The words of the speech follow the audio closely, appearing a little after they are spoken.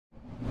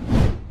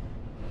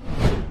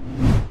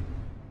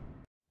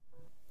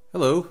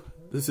Hello,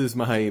 this is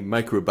my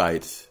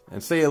MicroByte,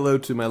 and say hello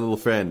to my little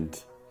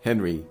friend,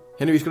 Henry.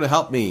 Henry's going to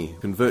help me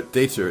convert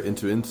data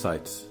into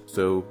insights.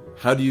 So,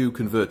 how do you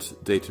convert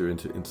data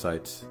into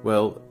insights?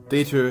 Well,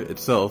 data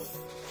itself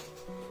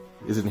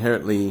is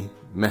inherently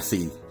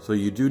messy, so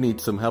you do need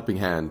some helping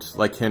hand,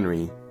 like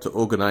Henry, to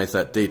organize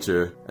that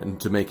data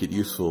and to make it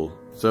useful.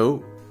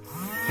 So,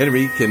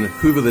 Henry can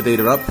hoover the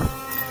data up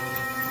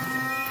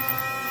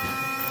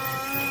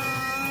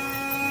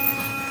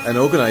and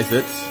organize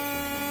it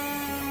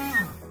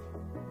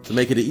to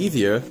make it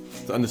easier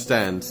to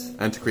understand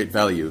and to create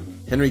value.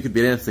 Henry could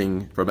be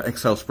anything from an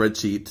Excel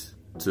spreadsheet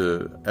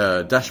to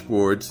a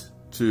dashboard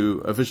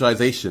to a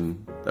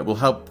visualization that will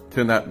help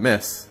turn that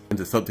mess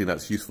into something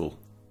that's useful.